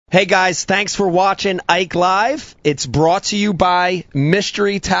Hey guys, thanks for watching Ike Live. It's brought to you by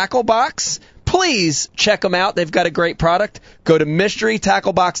Mystery Tackle Box. Please check them out. They've got a great product. Go to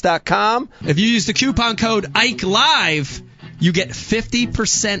mysterytacklebox.com. If you use the coupon code Ike Live, you get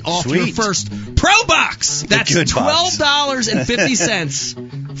 50% off your first Pro Box. That's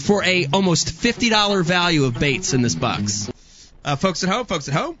 $12.50 for a almost $50 value of baits in this box. Folks at home,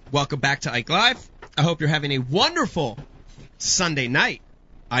 welcome back to Ike Live. I hope you're having a wonderful Sunday night.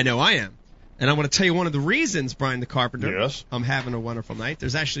 I know I am. And I want to tell you one of the reasons, Brian the Carpenter, yes, I'm having a wonderful night.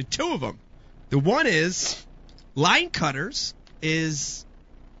 There's actually two of them. The one is Line Cutters is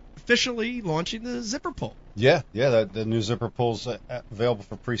officially launching the zipper pull. Yeah, the new zipper pull's available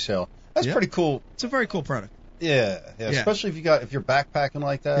for pre-sale. That's pretty cool. It's a very cool product. Yeah, especially if you're backpacking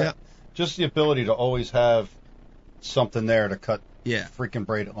like that. Yeah. Just the ability to always have something there to cut freaking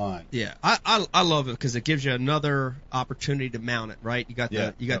braided line. Yeah, I love it because it gives you another opportunity to mount it, right? You got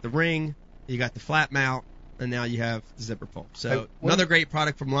the ring, you got the flat mount, and now you have the zipper pull. So another great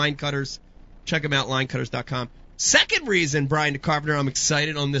product from Line Cutters. Check them out, linecutters.com. Second reason, Brian DeCarpenter, I'm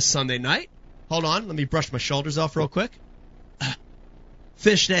excited on this Sunday night. Hold on, let me brush my shoulders off real quick.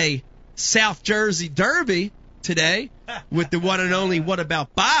 Fished a South Jersey Derby today with the one and only What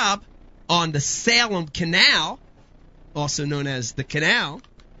About Bob on the Salem Canal, also known as the Canal.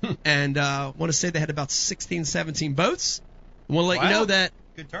 And I want to say they had about 16, 17 boats. I want to let you know that.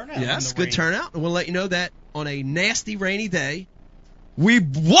 Good turnout. Yes, good turnout. I want to let you know that on a nasty rainy day, we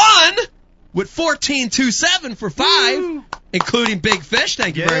won with 14-2-7 for 5, including Big Fish.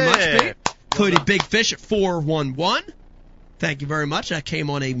 Thank you very much, Pete. Including Big Fish at 4-1-1. Thank you very much. I came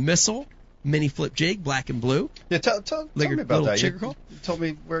on a missile mini flip jig, black and blue. Yeah, tell me about that. You told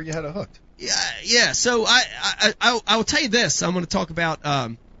me where you had it hooked. Yeah. So I will tell you this. I'm going to talk about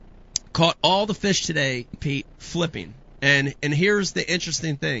caught all the fish today, Pete, flipping. And here's the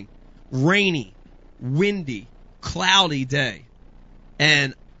interesting thing: rainy, windy, cloudy day,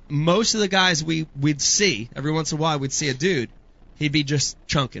 and most of the guys we'd see every once in a while, we'd see a dude. He'd be just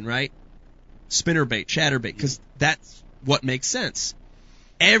chunking, right? Spinnerbait, chatterbait, because that's what makes sense.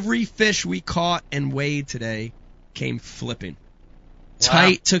 Every fish we caught and weighed today came flipping. Wow.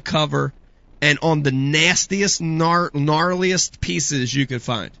 Tight to cover and on the nastiest, gnarliest pieces you could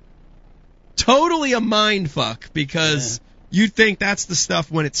find. Totally a mind fuck because you'd think that's the stuff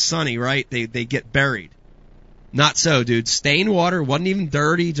when it's sunny, right? They get buried. Not so, dude. Stained water, wasn't even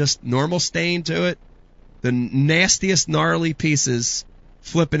dirty, just normal stain to it. The nastiest, gnarly pieces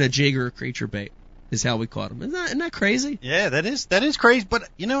flipping a jig or a creature bait is how we caught them. Isn't that crazy? Yeah, that is crazy. But, I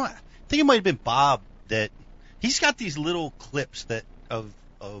think it might have been Bob that he's got these little clips of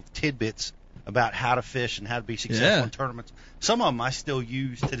tidbits about how to fish and how to be successful in tournaments. Some of them I still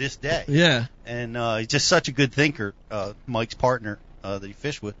use to this day. Yeah. And he's just such a good thinker, Mike's partner that he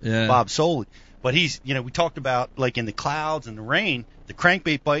fished with, Bob Soley. But he's, we talked about, like, in the clouds and the rain, the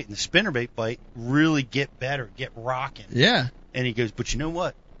crankbait bite and the spinnerbait bite really get better, get rocking. Yeah. And he goes, but you know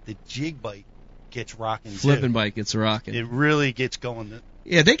what? The jig bite gets rocking, Flipping bite gets rocking. It really gets going.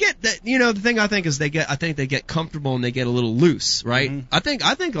 Yeah, they get that. The thing I think is they get comfortable and they get a little loose, right? Mm-hmm.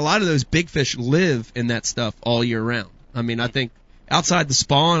 I think a lot of those big fish live in that stuff all year round. I mean, I think outside the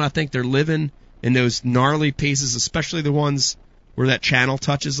spawn, I think they're living in those gnarly pieces, especially the ones where that channel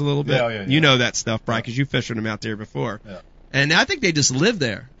touches a little bit. Yeah. You know that stuff, Brian, because you fished them out there before. Yeah. And I think they just live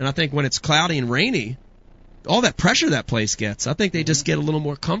there. And I think when it's cloudy and rainy, all that pressure that place gets, I think they just get a little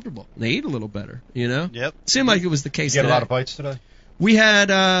more comfortable. They eat a little better, Yep. Seemed like it was the case today. You get a lot of bites today? We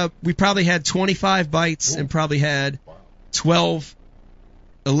probably had 25 bites and probably had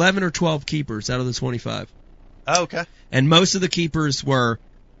 11 or 12 keepers out of the 25. Oh, okay. And most of the keepers were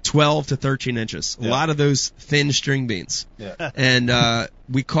 12 to 13 inches. A lot of those thin string beans. Yeah. And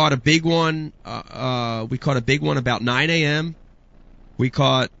we caught a big one. We caught a big one about 9 a.m. We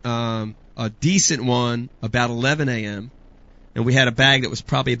caught a decent one about 11 a.m. And we had a bag that was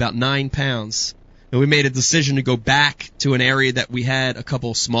probably about 9 pounds. And we made a decision to go back to an area that we had a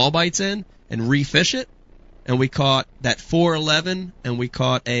couple small bites in and refish it. And we caught that 4.11 and we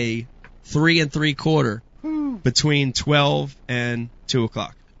caught a 3 3/4 between 12 and 2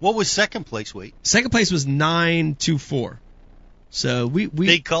 o'clock. What was second place weight? Second place was 9.24. So we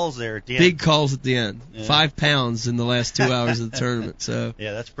big calls there at the end. Big calls at the end. Yeah. 5 pounds in the last 2 hours of the tournament. So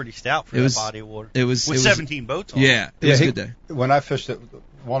yeah, that's pretty stout for that body of water. It was with 17 boats on. Yeah, it was a good day. When I fished it,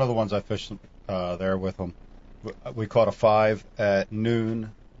 one of the ones I fished there with him, we caught a 5 at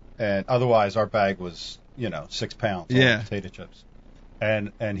noon, and otherwise our bag was 6 pounds. On potato chips,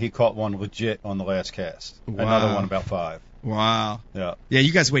 and he caught one legit on the last cast. Wow. Another one about 5. Wow. Yeah. Yeah,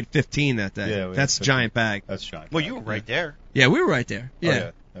 you guys weighed 15 that day. Yeah, that's giant bag. That's giant. Well, you were right there. Yeah, we were right there. Yeah. Oh,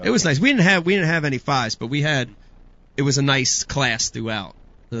 yeah. It was nice. We didn't have any 5s, but it was a nice class throughout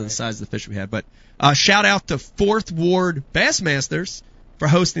the size of the fish we had. But shout out to 4th Ward Bassmasters for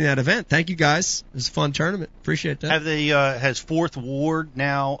hosting that event. Thank you guys. It was a fun tournament. Appreciate that. Have they has 4th Ward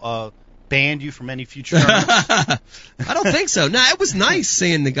now banned you from any future tournaments? I don't think so. No, it was nice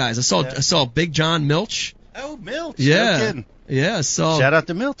seeing the guys. I saw Big John Milch. Oh, Milch. Yeah. No kidding. Yeah, I saw. Shout out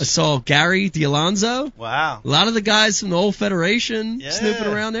to Milch. I saw Gary D'Alonzo. Wow. A lot of the guys from the old Federation snooping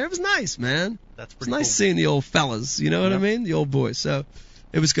around there. It was nice, man. That's It's pretty nice cool. seeing the old fellas. You know what I mean? The old boys. So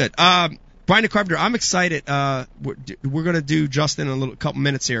it was good. Brian the Carpenter, I'm excited. We're going to do Justin in a couple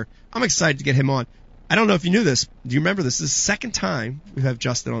minutes here. I'm excited to get him on. I don't know if you knew this. Do you remember this? This is the second time we have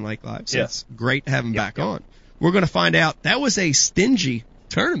Justin on Ike Live. So it's great to have him back on. We're going to find out. That was a stingy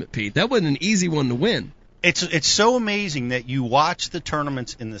tournament, Pete. That wasn't an easy one to win. It's so amazing that you watch the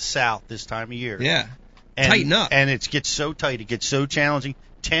tournaments in the South this time of year. Yeah. And, Tighten up. And it gets so tight. It gets so challenging.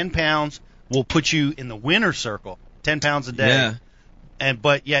 10 pounds will put you in the winner's circle. 10 pounds a day. Yeah.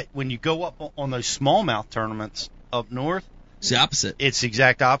 But yet when you go up on those smallmouth tournaments up north, It's the opposite. it's the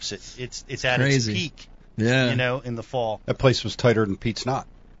exact opposite. It's at Crazy. its peak. Yeah. You know, in the fall. That place was tighter than Pete's Knot.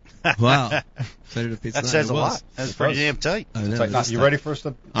 Wow. That says a lot. That's pretty damn tight. I know, It's like, that's you tight. ready for us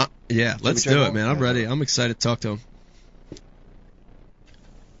to? Yeah, let's we do check it, man. on? I'm ready. I'm excited to talk to him.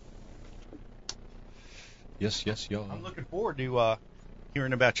 Yes, yo. I'm looking forward to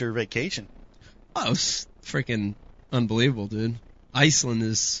hearing about your vacation. Oh, it's freaking unbelievable, dude. Iceland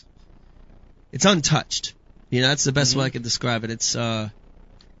it's untouched. You know, that's the best way I could describe it. It's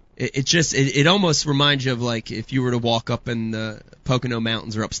it almost reminds you of like if you were to walk up in the Pocono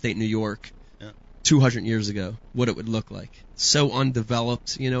Mountains or upstate New York 200 years ago, what it would look like. So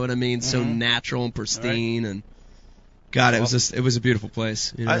undeveloped, you know what I mean? So natural and pristine, and God, it was a beautiful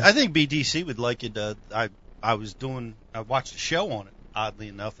place. You know? I think BDC would like it. I watched a show on it, oddly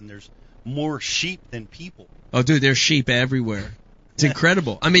enough, and there's more sheep than people. Oh, dude, there's sheep everywhere. It's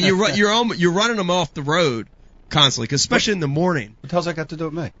incredible. I mean, you're running them off the road constantly, 'cause especially in the morning. What the hell's that got to do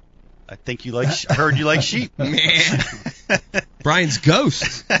with me? I think you like. Heard you like sheep. Man, Brian's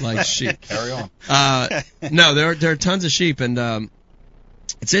ghost likes sheep. Carry on. No, there are tons of sheep, and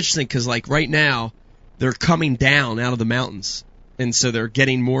it's interesting because like right now they're coming down out of the mountains, and so they're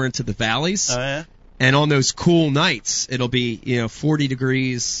getting more into the valleys. Oh yeah. And on those cool nights, it'll be 40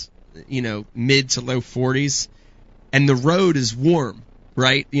 degrees, mid to low 40s, and the road is warm,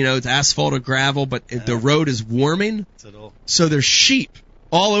 right? It's asphalt or gravel, but the road is warming. So there's sheep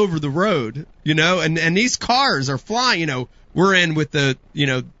all over the road, and these cars are flying, we're in with the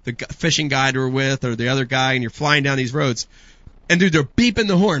fishing guide we're with or the other guy, and you're flying down these roads, and dude, they're beeping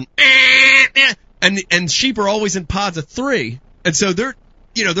the horn, and sheep are always in pods of 3, and so they're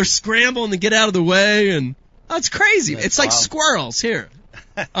scrambling to get out of the way, and it's crazy. It's like squirrels here.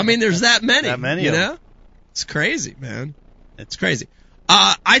 I mean, there's that many, It's crazy, man. It's crazy.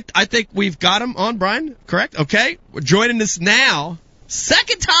 I think we've got him on, Brian, correct? Okay. We're joining us now.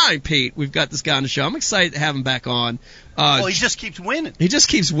 Second time, Pete, we've got this guy on the show. I'm excited to have him back on. Well, he just keeps winning. He just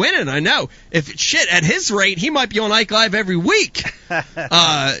keeps winning, I know. At his rate, he might be on Ike Live every week.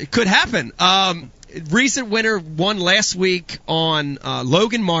 It could happen. Recent winner won last week on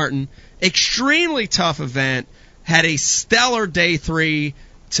Logan Martin. Extremely tough event. Had a stellar day 3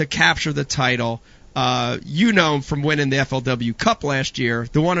 to capture the title. You know him from winning the FLW Cup last year.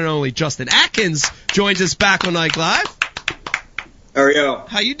 The one and only Justin Atkins joins us back on Ike Live. How are y'all?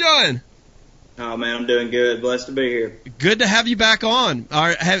 How you doing? Oh, man, I'm doing good. Blessed to be here. Good to have you back on.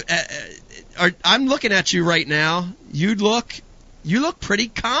 I'm looking at you right now. You look pretty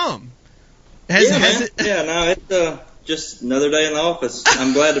calm. It's just another day in the office.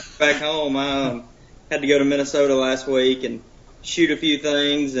 I'm glad to be back home. I had to go to Minnesota last week and shoot a few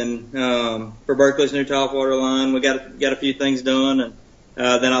things, and for Berkeley's new topwater line, we got a few things done, and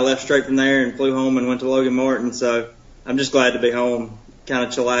then I left straight from there and flew home and went to Logan Martin. So I'm just glad to be home, kind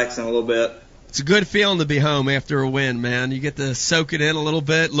of chillaxing a little bit. It's a good feeling to be home after a win, man. You get to soak it in a little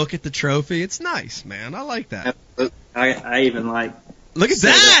bit, look at the trophy. It's nice, man. I like that. I even look at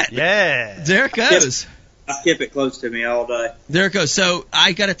that. Yeah. There it goes. I keep it close to me all day. There it goes. So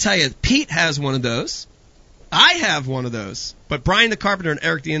I got to tell you, Pete has one of those. I have one of those. But Brian the Carpenter and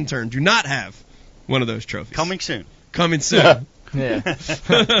Eric the Intern do not have one of those trophies. Coming soon. Yeah.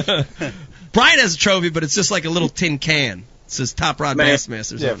 Brian has a trophy, but it's just like a little tin can. It says Top Rod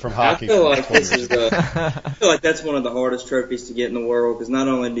Bassmasters. Yeah, from hockey. I feel like that's one of the hardest trophies to get in the world, because not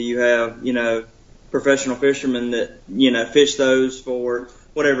only do you have, professional fishermen that, fish those for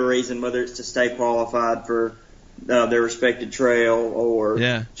whatever reason, whether it's to stay qualified for their respected trail or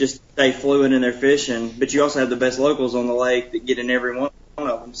just stay fluent in their fishing, but you also have the best locals on the lake that get in every one one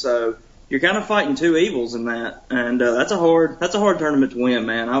of them. So you're kind of fighting two evils in that, and that's a hard tournament to win,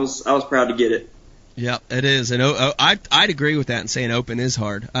 man. I was proud to get it. Yeah, it is, and I'd agree with that and saying Open is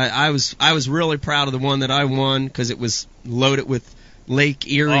hard. I was really proud of the one that I won because it was loaded with Lake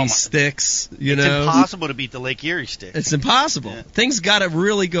Erie sticks. It's impossible to beat the Lake Erie sticks. It's impossible. Yeah. Things got to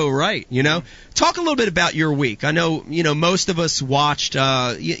really go right. Talk a little bit about your week. I know most of us watched.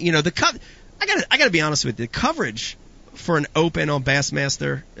 I got to be honest with you. The coverage for an Open on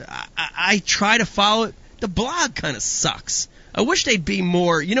Bassmaster, I try to follow it. The blog kind of sucks. I wish they'd be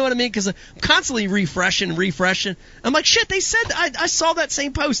more, you know what I mean? Because I'm constantly refreshing. I'm like, shit, they said, I saw that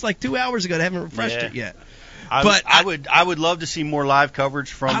same post like 2 hours ago. They haven't refreshed it yet. I would love to see more live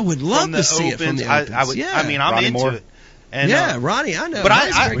coverage from. I would love to see it from the Opens. I mean, I'm Ronnie into Moore. it. And, Ronnie, I know.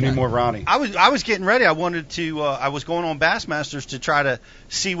 But we need more Ronnie. I was getting ready. I wanted to. I was going on Bassmasters to try to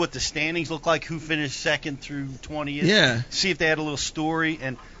see what the standings look like, who finished second through 20th. Yeah. See if they had a little story,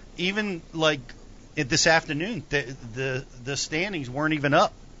 and even like this afternoon, the standings weren't even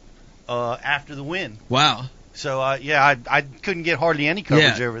up after the win. Wow. So I couldn't get hardly any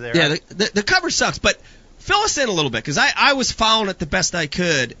coverage over there. Yeah, the coverage sucks, but fill us in a little bit because I was following it the best I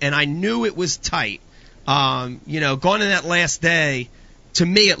could, and I knew it was tight. Going in that last day, to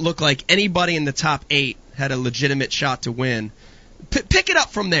me it looked like anybody in the top 8 had a legitimate shot to win. Pick it up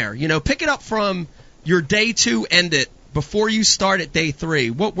from there. Pick it up from your day 2 ended before you start at day 3.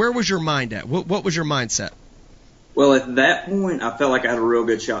 Where was your mind at? What was your mindset? Well, at that point, I felt like I had a real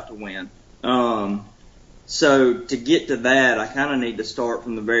good shot to win. So to get to that, I kind of need to start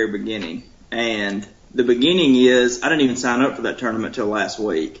from the very beginning. And the beginning is I didn't even sign up for that tournament till last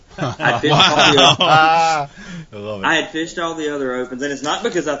week. I had fished all the other Opens, and it's not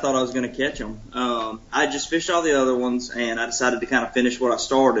because I thought I was going to catch them. I just fished all the other ones, and I decided to kind of finish what I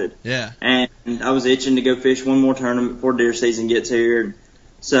started. Yeah. And I was itching to go fish one more tournament before deer season gets here.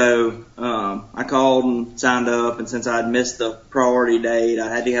 So I called and signed up, and since I had missed the priority date, I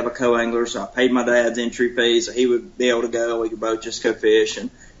had to have a co-angler, so I paid my dad's entry fee so he would be able to go. We could both just go fish, and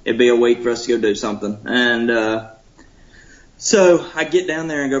it'd be a week for us to go do something. And so I get down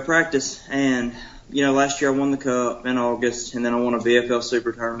there and go practice. And, last year I won the Cup in August, and then I won a VFL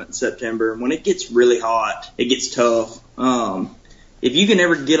Super Tournament in September. And when it gets really hot, it gets tough. If you can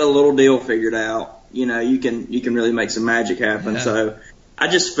ever get a little deal figured out, you can really make some magic happen. Yeah. So I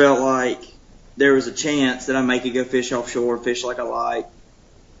just felt like there was a chance that I may could go fish offshore, fish like I like,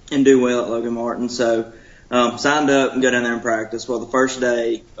 and do well at Logan Martin. So signed up and go down there and practice. Well, the first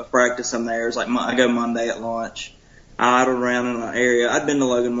day of practice I'm there is like I go Monday at lunch. I idled around in an area. I'd been to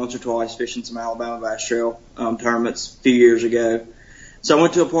Logan once or twice fishing some Alabama Bass Trail tournaments a few years ago. So I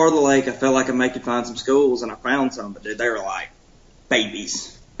went to a part of the lake. I felt like I could find some schools, and I found some. But dude, they were like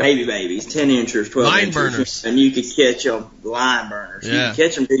babies, 10 inchers, 12 line inchers. Burners. And you could catch them, line burners. Yeah. You could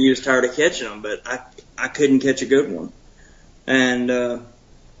catch them till you was tired of catching them, but I couldn't catch a good one. And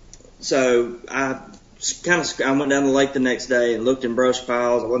so I went down the lake the next day and looked in brush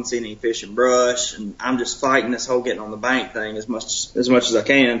piles. I wasn't seeing any fish in brush, and I'm just fighting this whole getting on the bank thing as much as I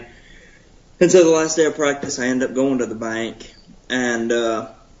can. And so the last day of practice, I ended up going to the bank and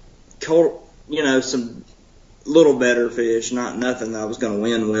caught some little better fish, not nothing that I was going to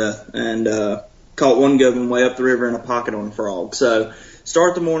win with, and caught one good one way up the river in a pocket on a frog. So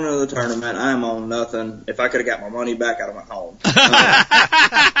start the morning of the tournament, I'm on nothing. If I could have got my money back, I'd have went home.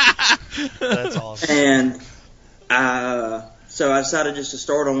 That's awesome. And so I decided just to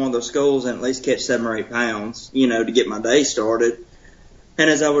start on one of those schools and at least catch 7 or 8 pounds, to get my day started. And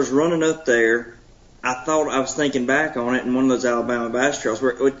as I was running up there, I was thinking back on it, and one of those Alabama Bass Trails,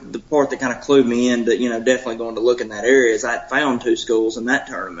 the part that kind of clued me into, definitely going to look in that area is I had found 2 schools in that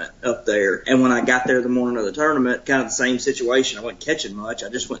tournament up there. And when I got there the morning of the tournament, kind of the same situation. I wasn't catching much. I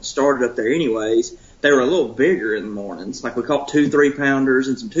just went and started up there anyways. They were a little bigger in the mornings. Like we caught 2 3-pounders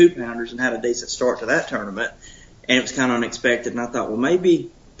and some 2-pounders and had a decent start to that tournament. And it was kind of unexpected. And I thought, well,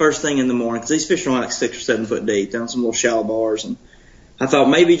 maybe first thing in the morning, because these fish are like 6 or 7 foot deep. They're on some little shallow bars, and I thought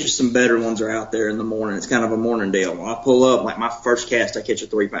maybe just some better ones are out there in the morning. It's kind of a morning deal. When I pull up, like my first cast, I catch a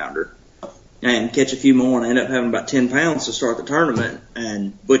 3-pounder and catch a few more, and I end up having about 10 pounds to start the tournament,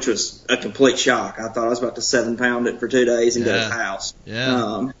 and which was a complete shock. I thought I was about to 7-pound it for 2 days and go to the house.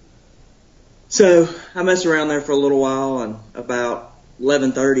 Yeah. So I messed around there for a little while, and about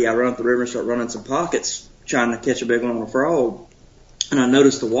 11:30, I run up the river and start running some pockets, trying to catch a big one on a frog. And I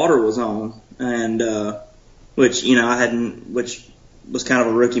noticed the water was on, and which was kind of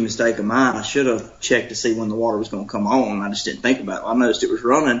a rookie mistake of mine. I should have checked to see when the water was going to come on. I just didn't think about it. I noticed it was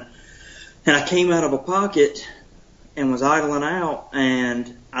running, and I came out of a pocket and was idling out,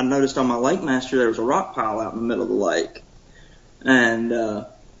 and I noticed on my Lake Master there was a rock pile out in the middle of the lake. And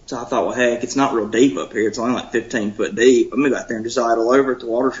so I thought, well, heck, it's not real deep up here. It's only like 15 foot deep. I'm going to go out there and just idle over it. The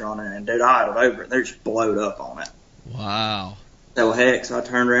water's running, and dude, I idled over it. They're just blowed up on it. Wow. So, heck, so I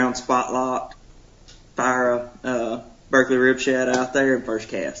turned around, spot locked, fire a Berkeley rib shad out there, and first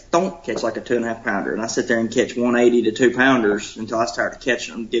cast. Don't catch like a 2.5 pounder. And I sit there and catch 180 to 2 pounders until I started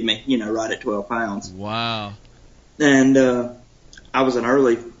catching them, give me, right at 12 pounds. Wow. And I was an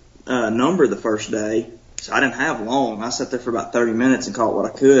early number the first day, so I didn't have long. I sat there for about 30 minutes and caught what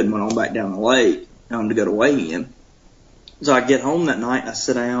I could and went on back down the lake to go to weigh in. So I get home that night and I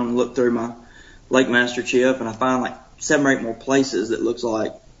sit down and look through my Lake Master chip, and I find like 7 or 8 more places that looks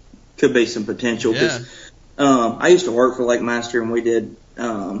like could be some potential. Yeah. I used to work for Lake Master, and we did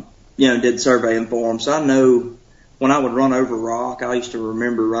surveying for them. So I know when I would run over rock, I used to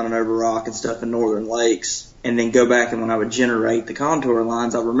remember running over rock and stuff in northern lakes, and then go back and when I would generate the contour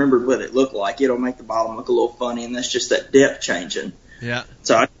lines, I remembered what it looked like. It'll make the bottom look a little funny, and that's just that depth changing. Yeah.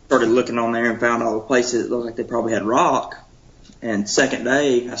 So I started looking on there and found all the places that looked like they probably had rock. And second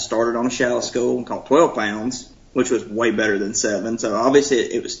day, I started on a shallow school and caught 12 pounds, which was way better than 7. So obviously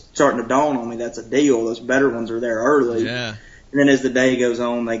it was starting to dawn on me that's a deal. Those better ones are there early. Yeah. And then as the day goes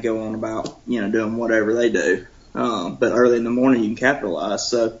on, they go on about, doing whatever they do. But early in the morning, you can capitalize.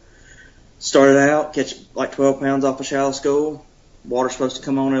 So started out, catch like 12 pounds off a shallow school. Water's supposed to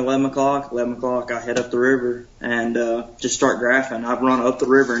come on at 11 o'clock. 11 o'clock, I head up the river and just start graphing. I've run up the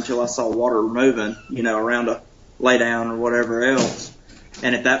river until I saw water moving, around a lay down or whatever else.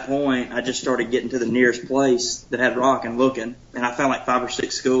 And at that point, I just started getting to the nearest place that had rock and looking. And I found like 5 or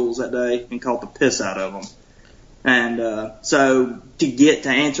 6 schools that day and caught the piss out of them. And so to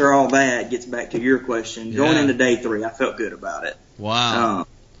answer all that gets back to your question. Going into day 3, I felt good about it. Wow.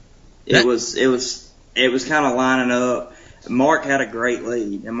 It was kind of lining up. Mark had a great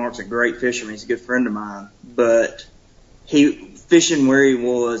lead, and Mark's a great fisherman. He's a good friend of mine. But fishing where he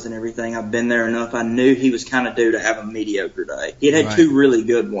was and everything, I've been there enough. I knew he was kind of due to have a mediocre day. He had 2 really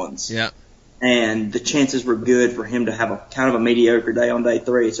good ones. Yeah. And the chances were good for him to have a kind of a mediocre day on day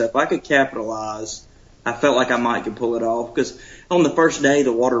 3. So if I could capitalize, I felt like I might could pull it off. Because on the first day,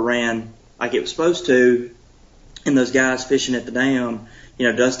 the water ran like it was supposed to. And those guys fishing at the dam,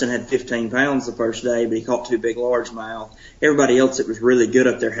 Dustin had 15 pounds the first day, but he caught 2 big largemouth. Everybody else that was really good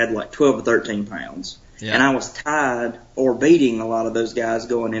up there had like 12 or 13 pounds. Yeah. And I was tied or beating a lot of those guys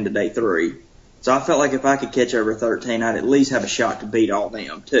going into day 3. So I felt like if I could catch over 13, I'd at least have a shot to beat all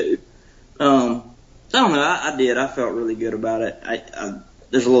them too. So I don't know. I did. I felt really good about it.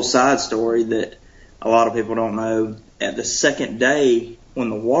 There's a little side story that a lot of people don't know. At the second day, when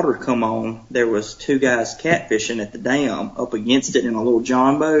the water come on, there was 2 guys catfishing at the dam up against it in a little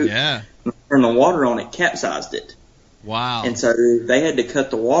john boat. Yeah. And the water on it capsized it. Wow. And so they had to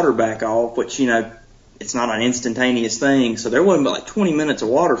cut the water back off, which, it's not an instantaneous thing. So there wasn't but like 20 minutes of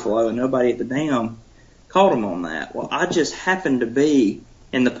water flow, and nobody at the dam caught them on that. Well, I just happened to be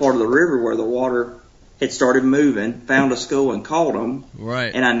in the part of the river where the water had started moving, found a school and caught them.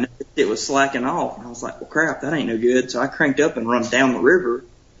 Right. And I noticed it was slacking off. And I was like, well, crap, that ain't no good. So I cranked up and run down the river.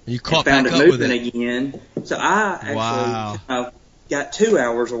 You caught and found back it up moving with it again. So I actually got 2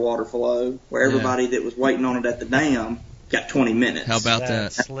 hours of water flow where everybody that was waiting on it at the dam got 20 minutes. How about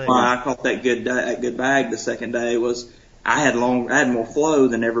that? That's why I caught that good bag the second day was I had more flow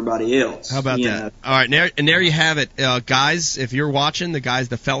than everybody else. How about that? All right, there you have it, guys. If you're watching,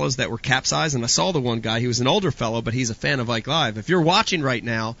 the fellows that were capsized, and I saw the one guy. He was an older fellow, but he's a fan of Ike Live. If you're watching right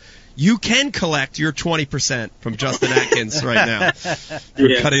now, you can collect your 20% from Justin Atkins right now.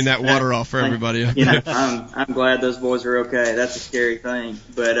 You're cutting that water off for everybody. I'm glad those boys are okay. That's a scary thing,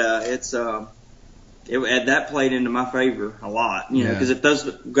 but that played into my favor a lot, because if those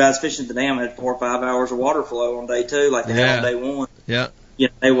guys fishing at the dam had 4 or 5 hours of water flow on day 2, like they had on day 1,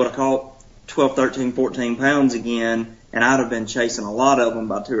 they would have caught 12, 13, 14 pounds again, and I'd have been chasing a lot of them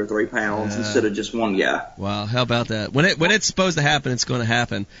by 2 or 3 pounds instead of just one guy. Wow, how about that? When it's supposed to happen, it's going to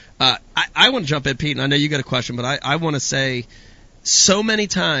happen. I want to jump in, Pete, and I know you got a question, but I want to say, so many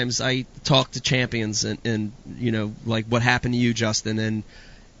times I talk to champions and like what happened to you, Justin, and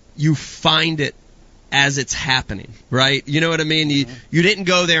you find it as it's happening, right? You know what I mean? You didn't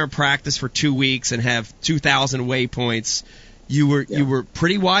go there and practice for 2 weeks and have 2,000 waypoints. You were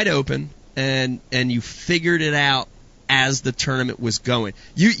pretty wide open, and you figured it out as the tournament was going.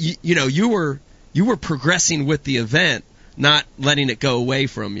 You were progressing with the event, not letting it go away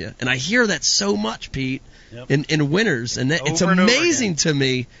from you. And I hear that so much, Pete, in winners, and it's amazing to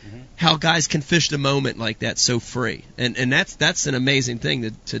me how guys can fish the moment like that so free, and that's an amazing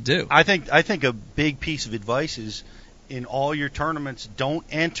thing to do. I think a big piece of advice in all your tournaments, don't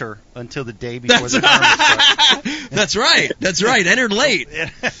enter until the day before the tournament starts. That's right. That's right. Enter late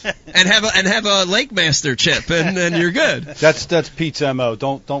and have a Lake Master chip, and you're good. That's Pete's MO.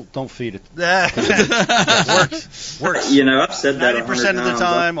 Don't feed it. Works. You know, I've said that 90% of the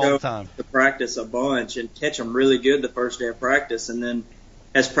time, all the time. To practice a bunch and catch them really good the first day of practice, and then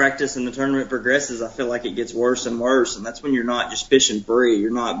as practice and the tournament progresses, I feel like it gets worse and worse, and that's when you're not just fishing free. You're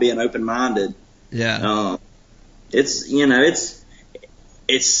not being open-minded. Yeah. It's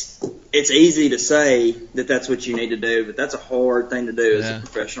easy to say that that's what you need to do, but that's a hard thing to do as a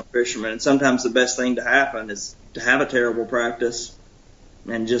professional fisherman. And sometimes the best thing to happen is to have a terrible practice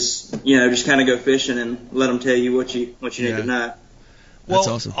and just kind of go fishing and let them tell you what you need to know. Well, that's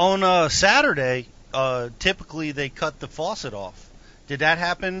awesome. On Saturday, typically they cut the faucet off. Did that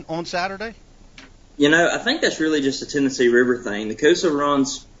happen on Saturday? You know, I think that's really just a Tennessee River thing. The Coosa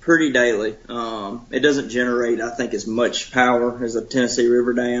runs pretty daily. It doesn't generate, I think, as much power as a Tennessee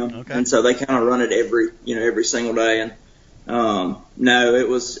River dam, and so they kind of run it every single day. And no, it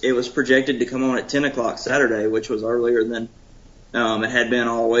was projected to come on at 10 o'clock Saturday, which was earlier than it had been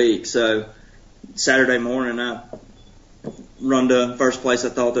all week. So Saturday morning, I run to first place. I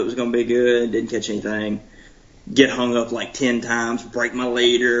thought that was going to be good. Didn't catch anything. Get hung up like 10 times, break my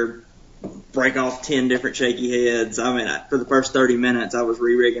leader, break off 10 different shaky heads. I mean, for the first 30 minutes, I was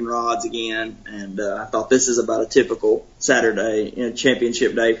re-rigging rods again, and I thought this is about a typical Saturday,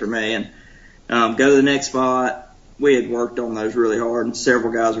 championship day for me. And go to the next spot. We had worked on those really hard, and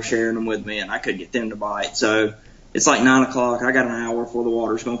several guys were sharing them with me, and I couldn't get them to bite. So it's like 9 o'clock. I got an hour before the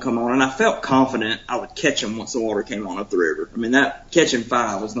water's going to come on, and I felt confident I would catch them once the water came on up the river. I mean, that catching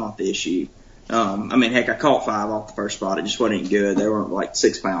 5 was not the issue. Heck, I caught 5 off the first spot. It just wasn't any good. They weren't like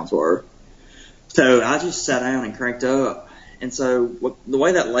 6 pounds worth. So I just sat down and cranked up. And so the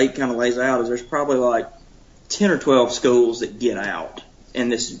way that lake kind of lays out is there's probably like 10 or 12 schools that get out in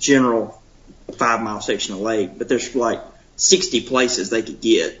this general 5-mile section of lake. But there's like 60 places they could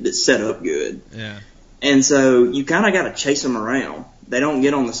get that set up good. Yeah. And so you kind of got to chase them around. They don't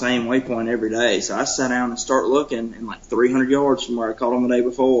get on the same waypoint every day. So I sat down and start looking, and like 300 yards from where I caught them the day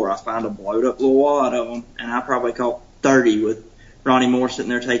before, I found a blowed up little wad of them, and I probably caught 30 with Ronnie Moore sitting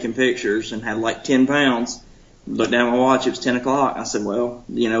there taking pictures and had like 10 pounds. Looked down at my watch, it was 10 o'clock. I said, well,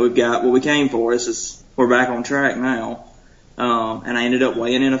 we've got what we came for. We're back on track now. And I ended up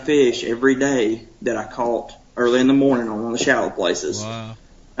weighing in a fish every day that I caught early in the morning on one of the shallow places.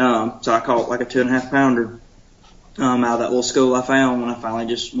 Wow. So I caught like a 2.5 pounder. Out of that little school I found when I finally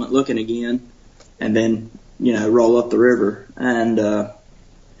just went looking again, and then, roll up the river. And, I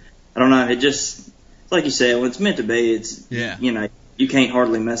don't know, it's like you said, when it's meant to be, you can't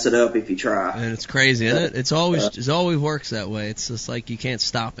hardly mess it up if you try. And it's crazy, isn't it? It always works that way. It's just like you can't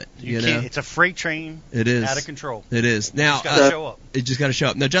stop it. You know? It's a freight train. It is. Out of control. It is. Now, you just got to show up. It just got to show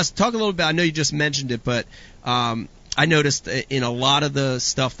up. Now, just talk a little bit, I know you just mentioned it, but, I noticed in a lot of the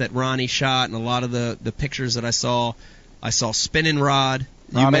stuff that Ronnie shot and a lot of the pictures that I saw spinning rod.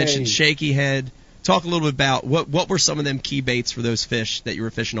 You mentioned shaky head. Talk a little bit about what were some of them key baits for those fish that you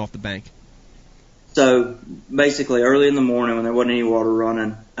were fishing off the bank? So basically early in the morning when there wasn't any water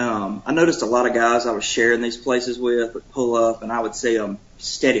running, I noticed a lot of guys I was sharing these places with would pull up, and I would see them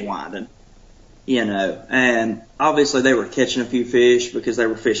steady winding, and obviously they were catching a few fish because they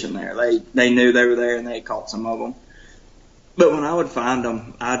were fishing there. They knew they were there, and they had caught some of them. But when I would find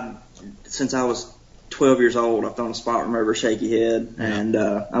them, since I was 12 years old, I've thrown a spot remover shaky head, and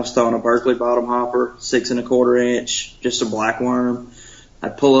I was throwing a Berkeley bottom hopper, 6 1/4 inch, just a black worm.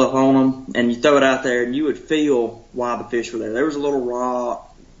 I'd pull up on them, and you throw it out there, and you would feel why the fish were there. There was a little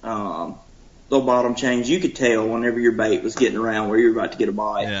rock, little bottom change. You could tell whenever your bait was getting around where you were about to get a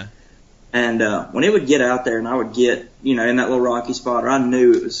bite. Yeah. And when it would get out there, and I would get, in that little rocky spot, or I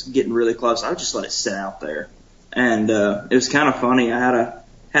knew it was getting really close, I would just let it sit out there. And it was kind of funny. I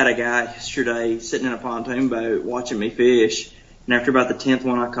had a guy yesterday sitting in a pontoon boat watching me fish, and after about the 10th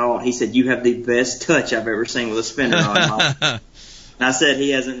one I caught, he said, "You have the best touch I've ever seen with a spinning rod." And I said,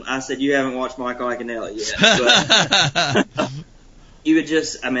 "You haven't watched Michael Iaconelli yet." But you would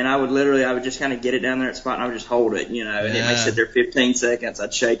just, I would just kind of get it down there at the spot, and I would just hold it, and it may sit there 15 seconds.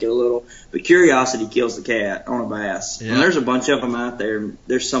 I'd shake it a little. But curiosity kills the cat on a bass. Yeah. And there's a bunch of them out there, and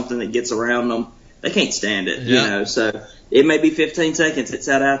there's something that gets around them. They can't stand it, So it may be 15 seconds. It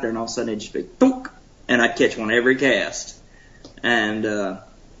sat out there, and all of a sudden it'd just be thunk, and I'd catch one every cast. And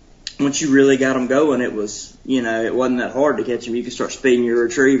once you really got them going, it was, it wasn't that hard to catch them. You could start speeding your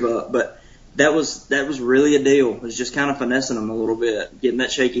retrieve up, but that was really a deal. It was just kind of finessing them a little bit, getting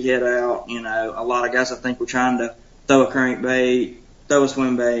that shaky head out. A lot of guys I think were trying to throw a crankbait, throw a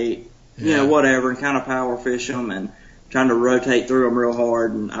swim bait, whatever, and kind of power fish them. And trying to rotate through them real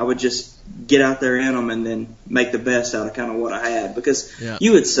hard, and I would just get out there in them and then make the best out of kind of what I had. Because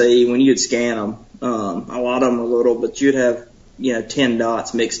you would see when you'd scan them, a lot of them were little, but you'd have 10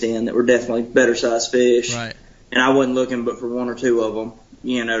 dots mixed in that were definitely better sized fish. Right. And I wasn't looking but for one or two of them,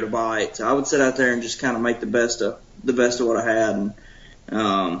 to bite. So I would sit out there and just kind of make the best of what I had. And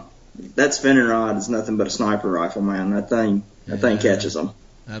that spinning rod is nothing but a sniper rifle, man. That thing catches them.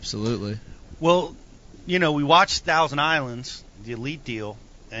 Absolutely. Well, we watched Thousand Islands, the elite deal,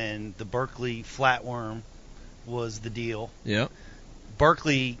 and the Berkley flatworm was the deal. Yeah.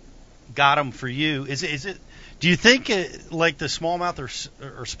 Berkley got them for you. Is it? Do you think like the smallmouth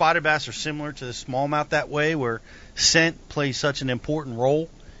or spotted bass are similar to the smallmouth that way, where scent plays such an important role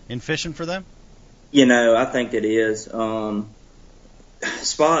in fishing for them? I think it is.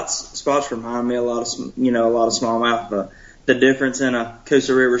 Spots remind me a lot of smallmouth. The difference in a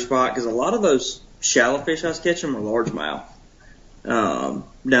Coosa River spot, because a lot of those shallow fish I was catching were largemouth down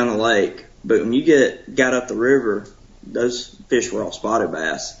the lake, but when you got up the river, those fish were all spotted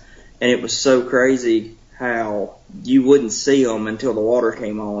bass, and it was so crazy how you wouldn't see them until the water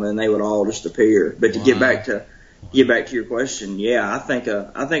came on, and they would all just appear. But to get back to your question, I think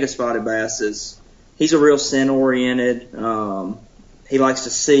a spotted bass he's a real scent oriented. He likes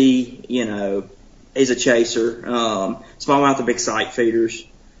to see, he's a chaser. Smallmouth are big sight feeders.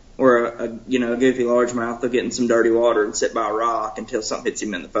 Or a goofy largemouth, they'll get in some dirty water and sit by a rock until something hits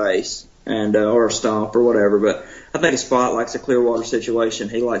him in the face, and or a stump or whatever. But I think a spot likes a clear water situation.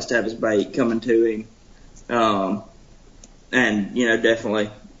 He likes to have his bait coming to him. And definitely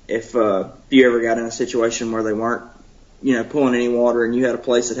if you ever got in a situation where they weren't, pulling any water and you had a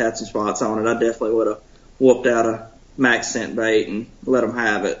place that had some spots on it, I definitely would have whooped out a max scent bait and let them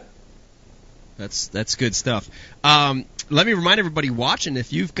have it. That's good stuff. Let me remind everybody watching,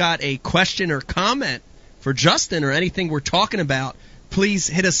 if you've got a question or comment for Justin or anything we're talking about, please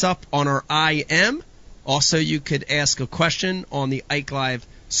hit us up on our IM. Also, you could ask a question on the Ike Live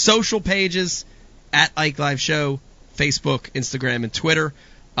social pages, at Ike Live Show, Facebook, Instagram, and Twitter.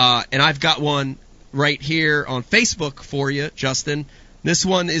 And I've got one right here on Facebook for you, Justin. This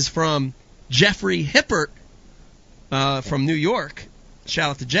one is from Jeffrey Hippert from New York. Shout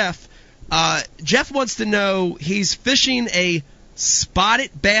out to Jeff. Jeff wants to know, he's fishing a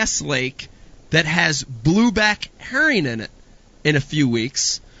spotted bass lake that has blueback herring in it in a few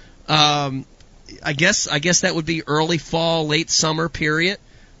weeks. I guess that would be early fall, late summer period.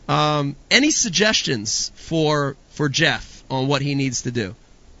 Any suggestions for Jeff on what he needs to do?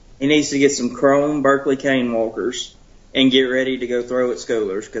 He needs to get some chrome Berkley cane walkers and get ready to go throw at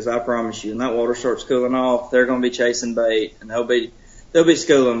schoolers, because I promise you, when that water starts cooling off, they're going to be chasing bait, and they'll be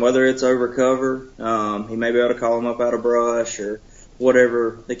schooling, whether it's over cover. He may be able to call them up out of brush or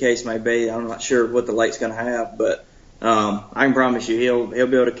whatever the case may be. I'm not sure what the lake's going to have, but I can promise you he'll be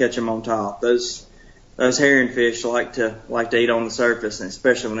able to catch them on top. Those herring fish like to eat on the surface, and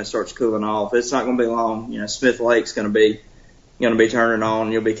especially when it starts cooling off. It's not going to be long. Smith Lake's going to be turning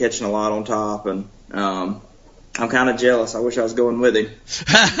on. You'll be catching a lot on top, and I'm kind of jealous. I wish I was going with him.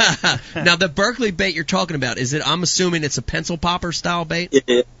 Now, the Berkley bait you're talking about, I'm assuming it's a pencil popper style bait?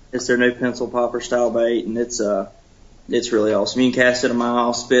 Yeah, it's their new pencil popper style bait, and it's really awesome. You can cast it a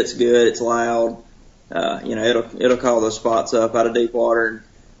mile, spits good, it's loud. It'll call those spots up out of deep water. And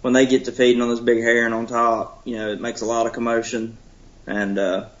when they get to feeding on this big herring on top, it makes a lot of commotion. And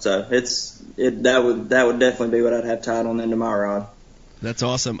so that would definitely be what I'd have tied on into my rod. That's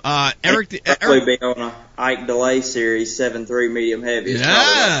awesome. Eric, be on a Ike Delay Series 7.3 medium heavy.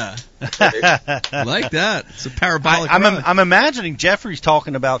 Yeah, like that. It's a parabolic rod. I'm imagining Jeffrey's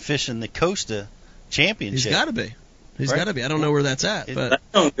talking about fishing the Costa Championship. He's got to be. Got to be. I don't know where that's at, but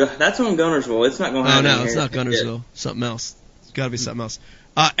that's on Gunnersville. It's not going to happen. Oh no, it's not Gunnersville. Something else. It's got to be something else.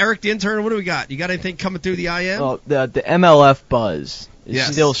 Eric, the intern, what do we got? You got anything coming through the IM? Well, the MLF buzz is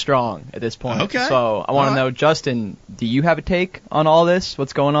still strong at this point. Okay. So I want to know, Justin, do you have a take on all this?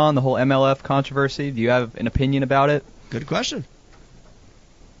 What's going on? The whole MLF controversy? Do you have an opinion about it? Good question.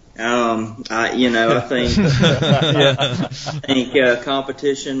 I think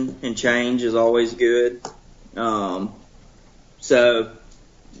competition and change is always good. So,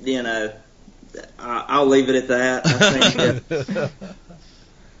 I'll leave it at that.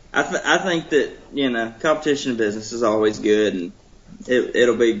 I think that competition in business is always good, and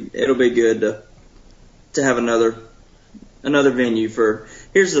it'll be good to have another venue for.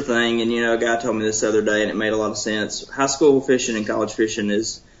 Here's the thing, and a guy told me this the other day, and it made a lot of sense. High school fishing and college fishing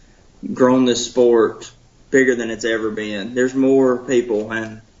has grown this sport bigger than it's ever been. There's more people,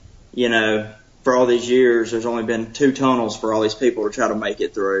 and for all these years, there's only been 2 tunnels for all these people to try to make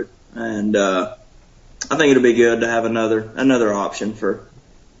it through. And I think it'll be good to have another option for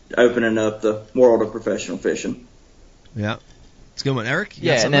opening up the world of professional fishing. Yeah. It's a good one. Eric?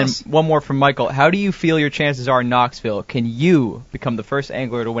 Yeah, and then one more from Michael. How do you feel your chances are in Knoxville? Can you become the first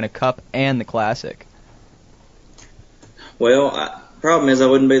angler to win a Cup and the Classic? Well, problem is I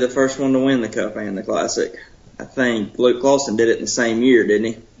wouldn't be the first one to win the Cup and the Classic. I think Luke Clawson did it in the same year,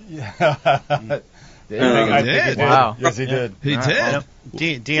 didn't he? Yeah. I think he did. Wow. Yes, he did. He did.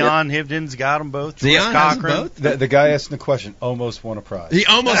 Dion Hibden's got them both. Dion has them both. The guy asking the question almost won a prize. He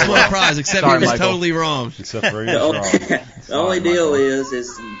almost won a prize, except Sorry, he was Michael. totally wrong. Except for he was wrong. The only deal is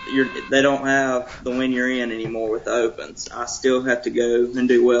they don't have the when you're in anymore with the Opens. I still have to go and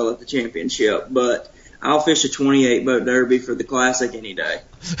do well at the championship, but I'll fish a 28 boat derby for the Classic any day.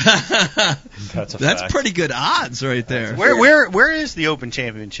 That's a That's fact. pretty good odds right there. Where is the Open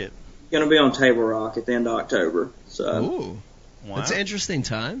Championship? Going to be on Table Rock at the end of October. So Ooh. Wow. That's an interesting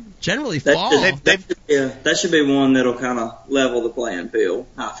time. Generally that fall. that should be one that'll kind of level the playing field,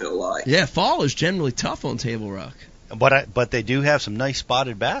 I feel like. Yeah, fall is generally tough on Table Rock. But they do have some nice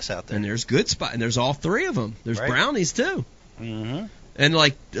spotted bass out there. And there's good spot, and there's all three of them. There's Right. brownies too. Mm-hmm. And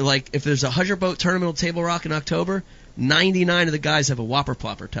like if there's a 100-boat tournament on Table Rock in October, 99 of the guys have a whopper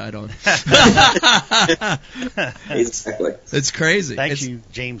plopper tied on. Exactly. It's crazy. Thank you,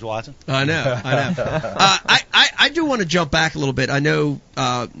 James Watson. I know. I do want to jump back a little bit. I know,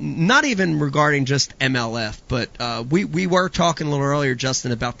 not even regarding just MLF, but we were talking a little earlier,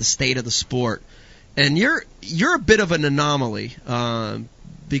 Justin, about the state of the sport, and you're a bit of an anomaly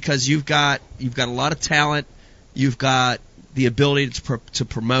because you've got a lot of talent, you've got the ability to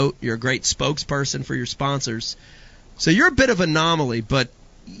promote, you're a great spokesperson for your sponsors, so you're a bit of an anomaly, but.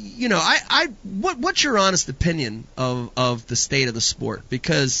 You know, what's your honest opinion of the state of the sport?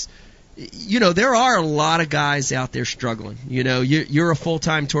 Because, you know, there are a lot of guys out there struggling. You know, you're a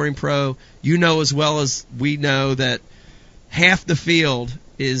full-time touring pro. You know as well as we know that half the field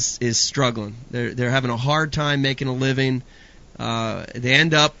is struggling. They're having a hard time making a living. They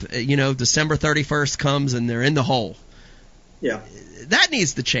end up, you know, December 31st comes and they're in the hole. Yeah. That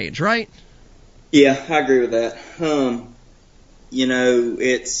needs to change, right? Yeah, I agree with that. You know,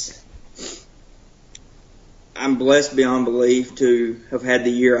 I'm blessed beyond belief to have had the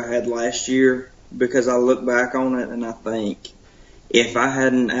year I had last year because I look back on it and I think if I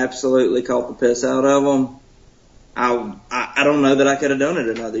hadn't absolutely caught the piss out of them, I don't know that I could have done it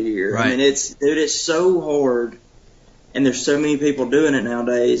another year. Right. I mean, it's so hard and there's so many people doing it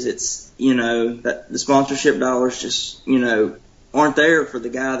nowadays. It's, you know, that the sponsorship dollars just, you know, aren't there for the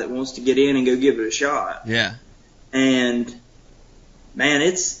guy that wants to get in and go give it a shot. Yeah. And man,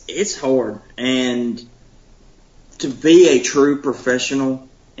 it's hard. And to be a true professional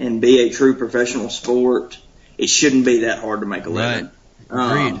and be a true professional sport, it shouldn't be that hard to make a living.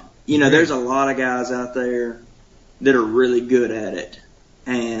 Right. Agreed. You know, there's a lot of guys out there that are really good at it.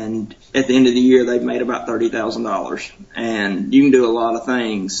 And at the end of the year, they've made about $30,000. And you can do a lot of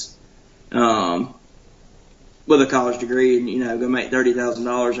things with a college degree and, you know, go make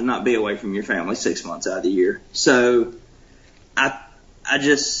 $30,000 and not be away from your family 6 months out of the year. So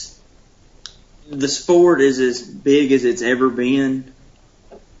the sport is as big as it's ever been,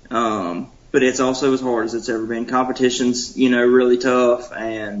 but it's also as hard as it's ever been. Competition's, you know, really tough,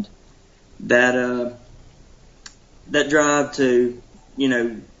 and that drive to, you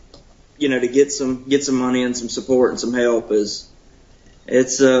know, to get some money and some support and some help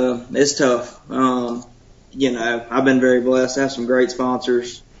it's tough. You know, I've been very blessed to have some great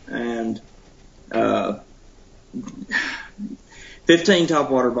sponsors, and 15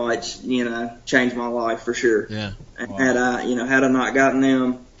 topwater bites, you know, changed my life for sure. Yeah. And had I not gotten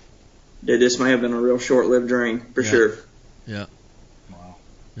them, this may have been a real short-lived dream for sure. Yeah. Wow.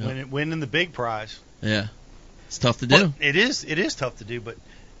 Yeah. Winning the big prize. Yeah. It's tough to do. Well, it is tough to do, but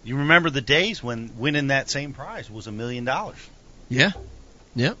you remember the days when winning that same prize was $1 million. Yeah.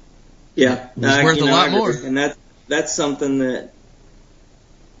 Yeah. Yeah. It was worth a lot more. And that's something that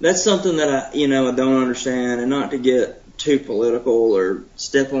I, you know, I don't understand, and not to get too political or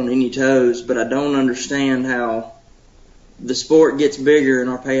step on any toes, but I don't understand how the sport gets bigger and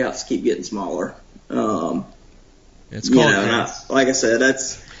our payouts keep getting smaller. It's called, like I said,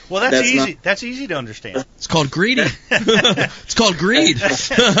 that's easy. That's easy to understand. It's called greedy. It's called greed.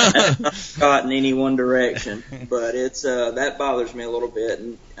 Not in any one direction, but it's that bothers me a little bit.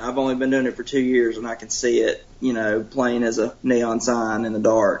 And I've only been doing it for 2 years, and I can see it, you know, playing as a neon sign in the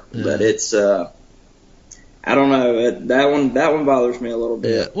dark. Yeah. But it's I don't know. That one bothers me a little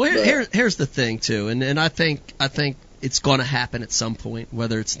bit. Yeah. Well, here's the thing too, and I think it's going to happen at some point,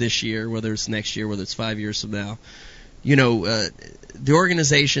 whether it's this year, whether it's next year, whether it's 5 years from now. the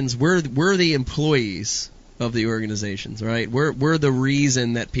organizations, we're the employees of the organizations, right? We're the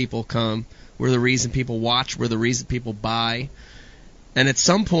reason that people come. We're the reason people watch. We're the reason people buy. And at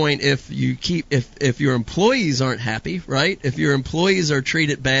some point, if your employees aren't happy, right? If your employees are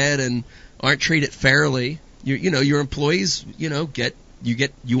treated bad and aren't treated fairly, your employees, you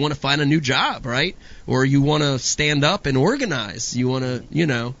want to find a new job, right? Or you want to stand up and organize. You want to,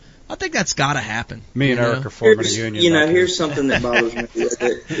 I think that's got to happen. Me and Eric are forming a union. Here's something that bothers me with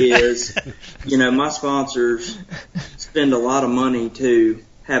it is, my sponsors spend a lot of money to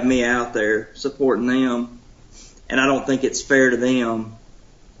have me out there supporting them, and I don't think it's fair to them,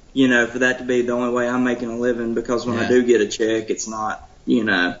 for that to be the only way I'm making a living, because when I do get a check, it's not,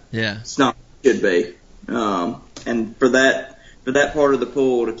 it's not what it should be. And for that part of the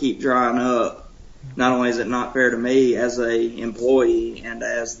pool to keep drying up, not only is it not fair to me as a employee and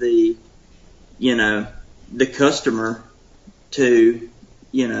as the customer to,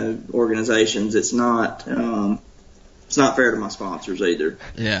 organizations, it's not fair to my sponsors either.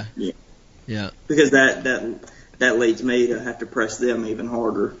 Yeah. Because that leads me to have to press them even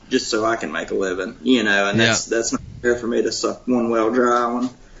harder just so I can make a living, and that's not fair for me to suck one well dry when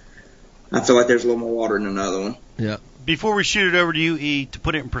I feel like there's a little more water in another one. Yeah. Before we shoot it over to you, E, to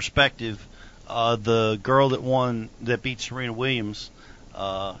put it in perspective, the girl that beat Serena Williams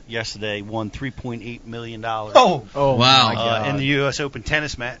yesterday won $3.8 million. Oh, wow! In the U.S. Open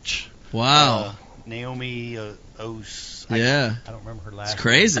tennis match. Wow. Naomi Osaka. I don't remember her last name. It's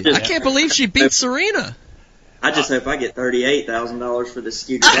crazy. I can't believe she beat Serena. I just hope I get $38,000 for this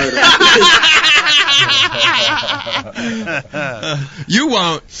stupid boat. You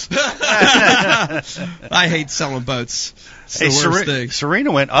won't. I hate selling boats. It's the worst thing.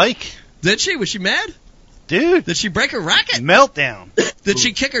 Serena went Ike. Did she? Was she mad? Dude. Did she break her racket? Meltdown. Did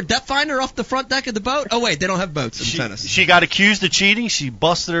she kick her depth finder off the front deck of the boat? Oh, wait, they don't have boats in tennis. She got accused of cheating. She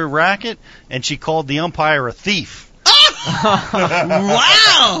busted her racket, and she called the umpire a thief.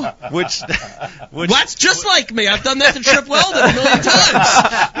 Wow! Which that's just like me. I've done that to Trip Weldon a million times.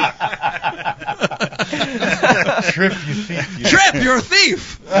 Trip, you thief. Trip, you're a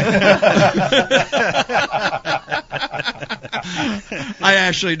thief. I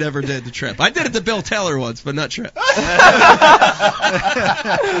actually never did the Trip. I did it to Bill Taylor once, but not Trip. Wow,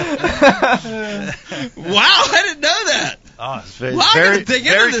 I didn't know that. Oh, it's very, I'm very, going to dig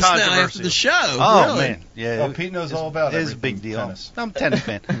very into this now after the show. Oh, really? man. Yeah. Well, Pete knows all about it. It is a big deal. Tennis. I'm a tennis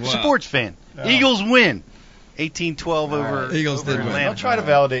fan. Wow. Sports fan. Eagles win. 18-12 over Eagles did win. Atlanta. Don't try to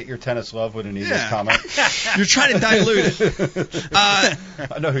validate your tennis love with an Eagles comment. You're trying to dilute it. I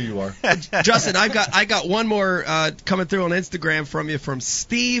know who you are. Justin, I got one more coming through on Instagram from you from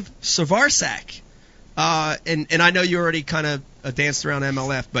Steve Savarsak. And I know you already kind of danced around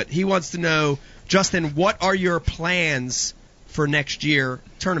MLF, but he wants to know, Justin, what are your plans for next year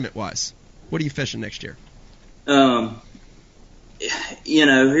tournament-wise? What are you fishing next year?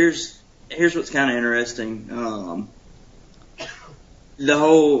 Here's what's kind of interesting. The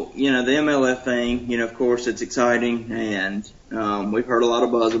whole, the MLF thing, of course, it's exciting, and we've heard a lot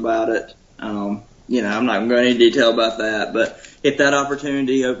of buzz about it. I'm not going to go into detail about that, but if that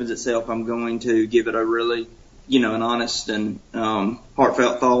opportunity opens itself, I'm going to give it a really, an honest and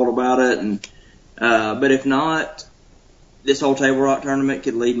heartfelt thought about it. And but if not, this whole Table Rock tournament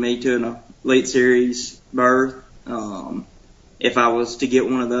could lead me to an Elite Series berth. If I was to get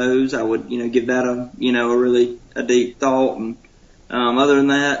one of those, I would, give that a really deep thought. And other than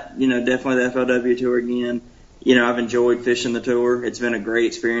that, definitely the FLW tour again. I've enjoyed fishing the tour. It's been a great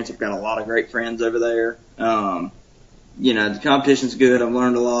experience. I've got a lot of great friends over there. The competition's good. I've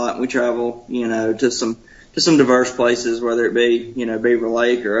learned a lot. We travel, to some diverse places, whether it be, Beaver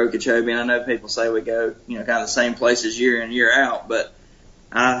Lake or Okeechobee. And I know people say we go, kind of the same places year in, year out, but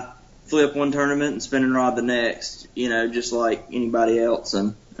I flip one tournament and spin and rod the next, just like anybody else.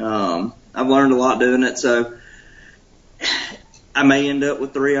 And I've learned a lot doing it. So I may end up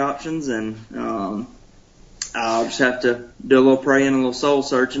with 3 options, and I'll just have to do a little praying, a little soul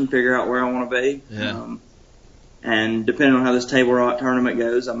searching, figure out where I want to be. Yeah. And depending on how this Table Rock tournament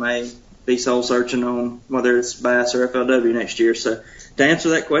goes, I may be soul searching on whether it's Bass or FLW next year. So to answer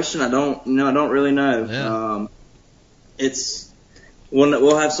that question, I don't really know. Yeah. It's one that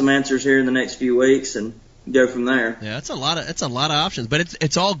we'll have some answers here in the next few weeks and go from there. Yeah, it's a lot of options, but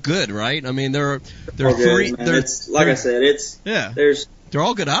it's all good, right? I mean, there are all three. Good, it's like I said, they're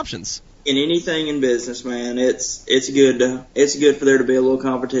all good options. In anything in business, man, it's good for there to be a little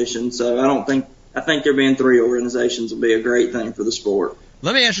competition. So I think there being 3 organizations will be a great thing for the sport.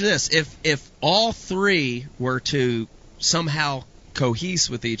 Let me ask you this: if all 3 were to somehow cohese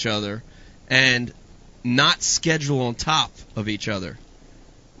with each other, and not schedule on top of each other,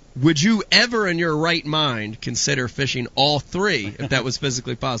 would you ever in your right mind consider fishing all 3 if that was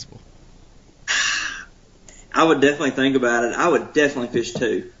physically possible? I would definitely think about it. I would definitely fish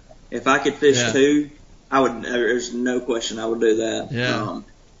 2. If I could fish 2, I would. There's no question I would do that. Yeah.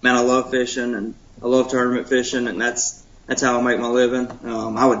 Man, I love fishing and I love tournament fishing, and that's how I make my living.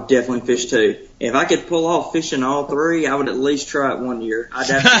 I would definitely fish 2. If I could pull off fishing all 3, I would at least try it one year. I'd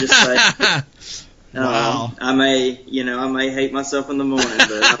have to just say. Wow. I may hate myself in the morning,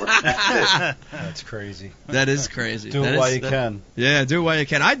 but That's crazy. That is crazy. Do it while you can. Yeah, do it while you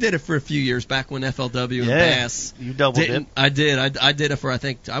can. I did it for a few years back when FLW and Bass. You doubled it. I did. I did it for I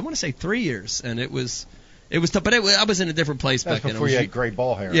want to say 3 years, and it was tough. But I was in a different place That's back then. before you had gray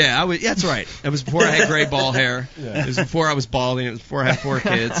ball hair. Yeah, that's right. It was before I had gray ball hair. Yeah. It was before I was balding. It was before I had 4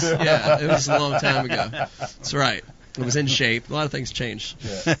 kids. Yeah, it was a long time ago. That's right. It was in shape. A lot of things changed.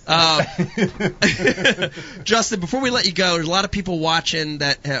 Yeah. Justin, before we let you go, there's a lot of people watching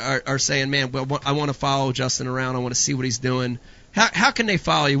that are saying, man, well, I want to follow Justin around. I want to see what he's doing. How can they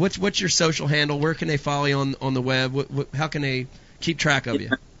follow you? What's your social handle? Where can they follow you on the web? How can they keep track of you?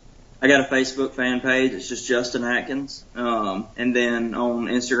 I got a Facebook fan page. It's just Justin Atkins. And then on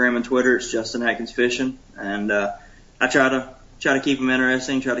Instagram and Twitter, it's Justin Atkins Fishing. And I try to keep them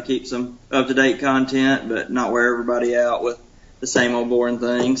interesting, try to keep some up-to-date content, but not wear everybody out with the same old boring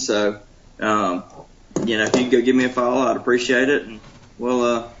thing. So, if you could go give me a follow, I'd appreciate it, and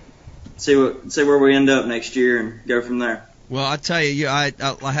we'll see where we end up next year and go from there. Well, I tell you, I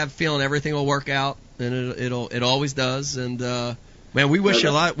have a feeling everything will work out, and it always does. And man, we wish you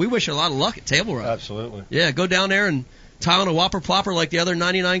a lot of luck at Table Rock. Absolutely. Yeah, go down there and tie on a whopper plopper like the other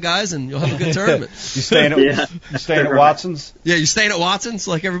 99 guys, and you'll have a good tournament. You staying at Watson's? Yeah, you staying at Watson's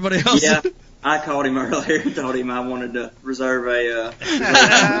like everybody else? Yeah, I called him earlier and told him I wanted to reserve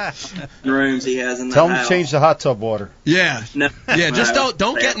rooms he has in the house. Tell him to change the hot tub water. Yeah. No, Yeah, just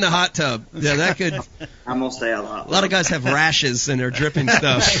don't get in the hot tub. Yeah, that could. I'm gonna stay out of the hot tub. A lot of guys have rashes and they're dripping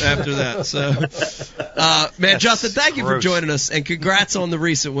stuff after that. So, man, Justin, thank you for joining us, and congrats on the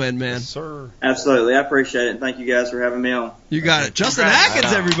recent win, man. Yes, sir. Absolutely, I appreciate it. And thank you guys for having me on. You got it, Justin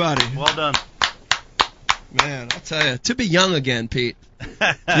Atkins, everybody. Well done. Man, I'll tell you, to be young again, Pete. You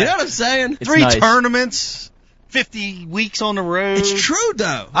know what I'm saying? It's 3 nice. tournaments, 50 weeks on the road. It's true,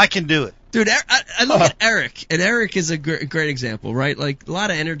 though. I can do it. Dude, I look at Eric, and Eric is a great example, right? Like a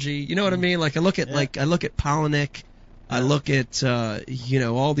lot of energy. You know what I mean? Like I look at Polinick, I look at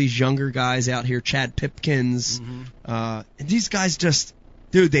all these younger guys out here, Chad Pipkins, and these guys just,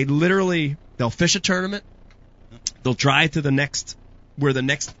 dude, they'll fish a tournament, they'll drive to where the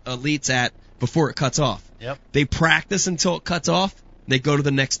next elite's at before it cuts off. Yep. They practice until it cuts off. They go to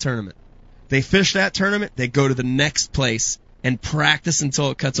the next tournament. They fish that tournament. They go to the next place and practice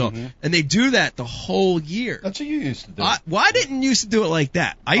until it cuts off. And they do that the whole year. That's what you used to do. Why didn't you used to do it like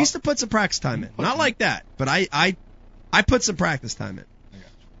that? I used to put some practice time in. Not like that, but I put some practice time in.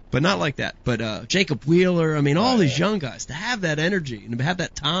 But not like that. But Jacob Wheeler, I mean, all these young guys, to have that energy and to have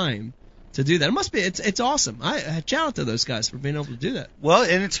that time to do that, it's awesome. I shout out to those guys for being able to do that. Well,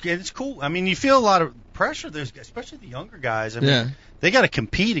 and it's cool. I mean, you feel a lot of pressure. There's especially the younger guys. I mean, they got to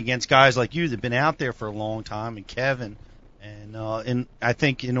compete against guys like you that've been out there for a long time, and Kevin, and I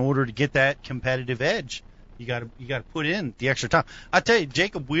think in order to get that competitive edge, you got to put in the extra time. I tell you,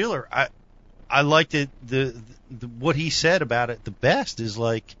 Jacob Wheeler, I liked it. The what he said about it the best is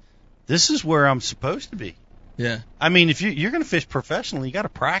like, this is where I'm supposed to be. Yeah. I mean, if you're going to fish professionally, you got to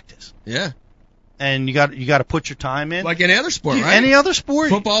practice. Yeah. And you got to put your time in. Like any other sport, right? Any other sport.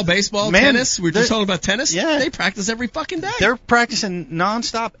 Football, baseball, tennis. We were just talking about tennis. Yeah. They practice every fucking day. They're practicing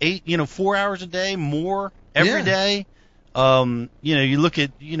nonstop, 4 hours a day, more every day. You look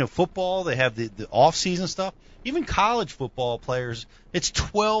at, football, they have the off-season stuff. Even college football players, it's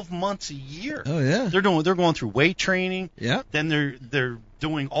 12 months a year. Oh, yeah. They're going through weight training. Yeah. Then they're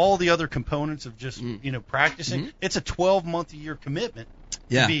doing all the other components of just, practicing. Mm-hmm. It's a 12-month-a-year commitment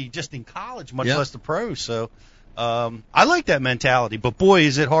to be just in college, much less the pros. So I like that mentality. But, boy,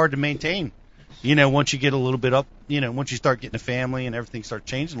 is it hard to maintain, once you get a little bit up, once you start getting a family and everything starts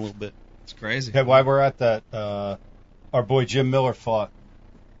changing a little bit. It's crazy. Yeah, while we're at that, our boy Jim Miller fought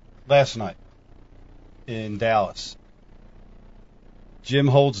last night in Dallas. Jim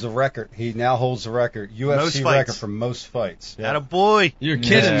holds the record. He now holds the record, UFC record for most fights. Yeah. Attaboy. You're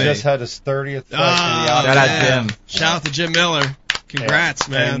kidding me. Just had his 30th fight in the Shout out Jim. Shout out to Jim Miller. Congrats,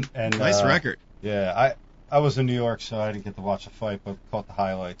 man. And nice record. Yeah, I was in New York, so I didn't get to watch the fight, but caught the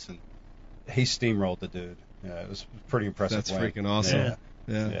highlights, and he steamrolled the dude. Yeah, it was pretty impressive. That's freaking awesome.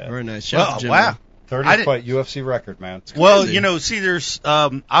 Yeah. Very nice. Shout out to Jim Miller. 30th fight UFC record, man. Well, there's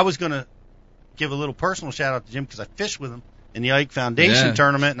I was gonna give a little personal shout out to Jim because I fished with him in the Ike Foundation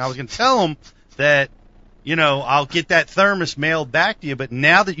tournament, and I was going to tell him that, you know, I'll get that thermos mailed back to you, but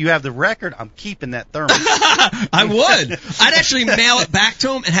now that you have the record, I'm keeping that thermos. I would. I'd actually mail it back to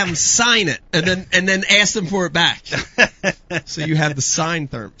him and have him sign it, and then ask them for it back. So you have the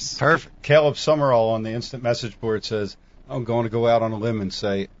signed thermos. Perfect. Caleb Summerall on the instant message board says, I'm going to go out on a limb and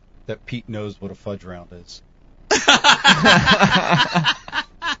say that Pete knows what a fudge round is.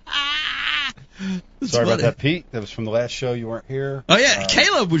 Sorry about that, Pete. That was from the last show. You weren't here. Oh, yeah.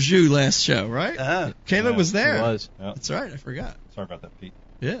 Caleb was you last show, right? Caleb was there. He was. Yeah. That's right. I forgot. Sorry about that, Pete.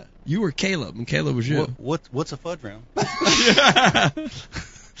 Yeah. You were Caleb, and Caleb was you. What's a fudge round?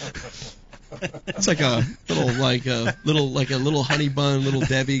 It's like a little honey bun, little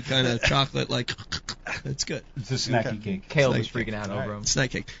Debbie kind of chocolate, like. It's good. It's a snacky cake. Caleb was freaking out over him.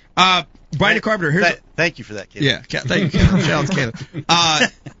 Snack cake. Brian Carpenter, here's thank you for that, Caleb. Yeah, thank you, Caleb. Shout out to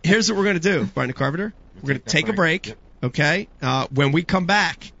Caleb. Here's what we're going to do, Brian Carpenter. We're going to take a break, Yep. okay? When we come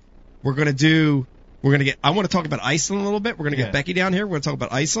back, I want to talk about Iceland a little bit. We're going to get Becky down here. We're going to talk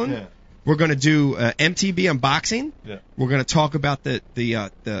about Iceland. Yeah. We're going to do MTB unboxing. Yeah. We're going to talk about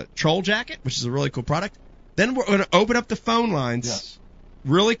the troll jacket, which is a really cool product. Then we're going to open up the phone lines. Yes.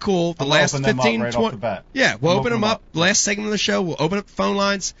 Really cool. The last 15, 20. Off the bat. Yeah, we'll open them up. Last segment of the show, we'll open up the phone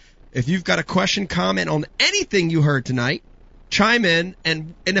lines. If you've got a question, comment on anything you heard tonight, chime in.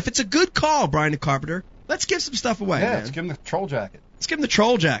 And if it's a good call, Brian Carpenter, let's give some stuff away. Yeah, man. let's give him the troll jacket. Let's give him the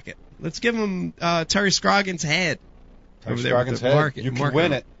troll jacket. Let's give him Terry Scroggins' head. Terry over there Scroggins' with the head. You can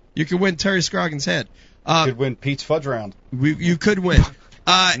win it. You can win Terry Scroggins' head. You could win Pete's fudge round. You could win.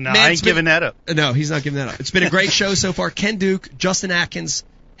 I ain't giving that up. No, he's not giving that up. It's been a great show so far. Ken Duke, Justin Atkins,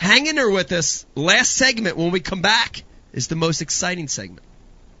 hang in there with us. Last segment, when we come back, is the most exciting segment.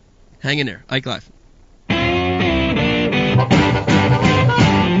 Hang in there. Ike Live.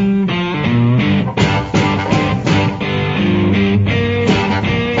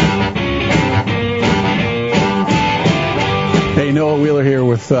 Hey, Noah Wheeler here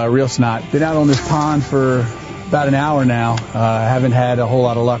with Real Snot. Been out on this pond for about an hour now. Haven't had a whole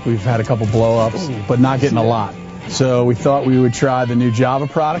lot of luck. We've had a couple blow-ups, but not getting a lot. So we thought we would try the new Java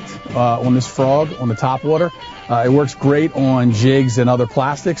product on this frog on the top water. It works great on jigs and other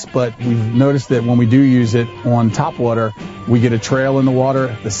plastics, but we've noticed that when we do use it on top water, we get a trail in the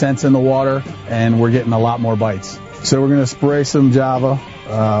water, the scent's in the water, and we're getting a lot more bites. So we're going to spray some Java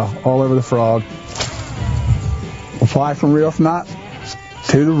all over the frog. Apply from Real Snot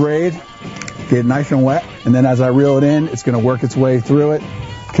to the braid, get it nice and wet, and then as I reel it in, it's going to work its way through it.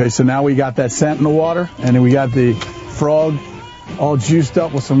 Okay, so now we got that scent in the water, and then we got the frog all juiced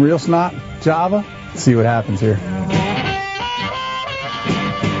up with some Real Snot Java. Let's see what happens here.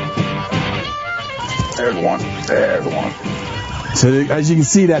 There's one. So as you can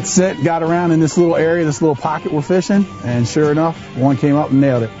see, that scent got around in this little area, this little pocket we're fishing, and sure enough, one came up and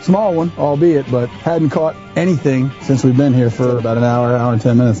nailed it. Small one, albeit, but hadn't caught anything since we've been here for about an hour and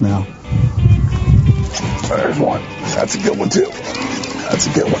 10 minutes now. There's one. That's a good one, too. That's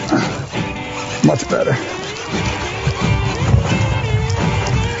a good one. Much better.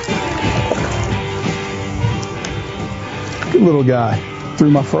 Good little guy. Threw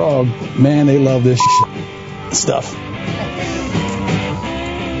my frog. Man, they love this stuff.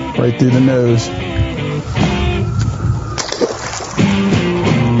 Right through the nose.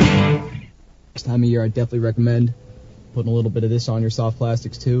 This time of year, I definitely recommend putting a little bit of this on your soft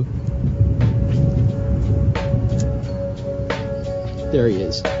plastics too. There he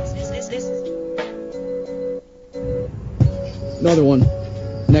is. Another one.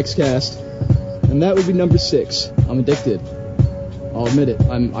 Next cast. And that would be number 6. I'm addicted. I'll admit it.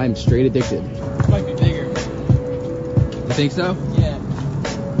 I'm straight addicted. Might be bigger. You think so? Yeah.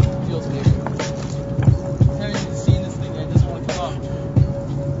 Feels bigger. I haven't even seen this thing yet. It doesn't want to come up.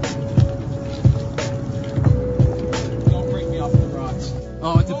 Don't break me off the rocks.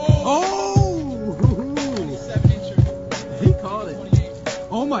 Oh, it's a... Oh! 27-incher. He caught it. 28.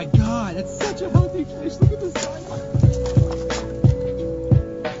 Oh my god, that's such a healthy fish. Look at this size.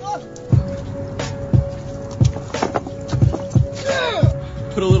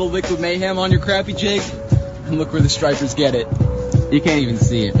 Put a little liquid mayhem on your crappie jig, and look where the stripers get it. You can't even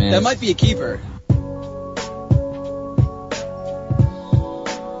see it, man. That might be a keeper.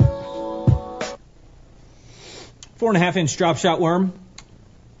 Four and a half inch drop shot worm,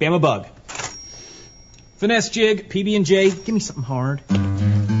 Bama bug. Finesse jig, PB&J, give me something hard.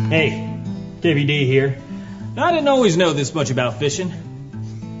 Hey, KVD here. Now, I didn't always know this much about fishing.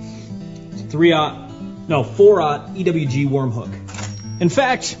 4-aught EWG worm hook. In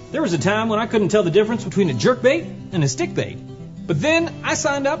fact, there was a time when I couldn't tell the difference between a jerkbait and a stickbait. But then I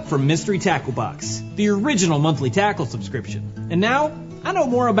signed up for Mystery Tackle Box, the original monthly tackle subscription. And now I know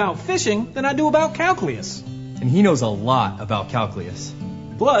more about fishing than I do about calculus. And he knows a lot about calculus.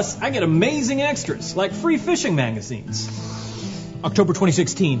 Plus, I get amazing extras like free fishing magazines. October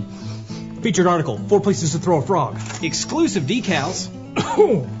 2016. Featured article, 4 places to throw a frog. Exclusive decals.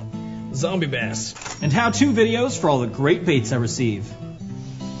 Zombie bass. And how-to videos for all the great baits I receive.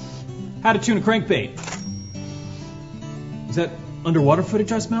 How to tune a crankbait. Is that underwater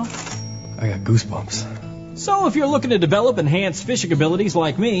footage I smell? I got goosebumps. So if you're looking to develop enhanced fishing abilities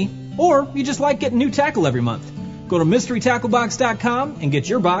like me, or you just like getting new tackle every month, go to MysteryTackleBox.com and get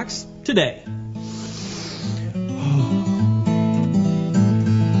your box today.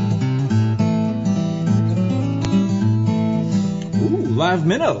 Ooh, live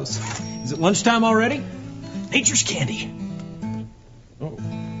minnows. Is it lunchtime already? Nature's candy. Oh.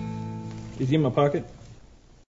 Is he in my pocket?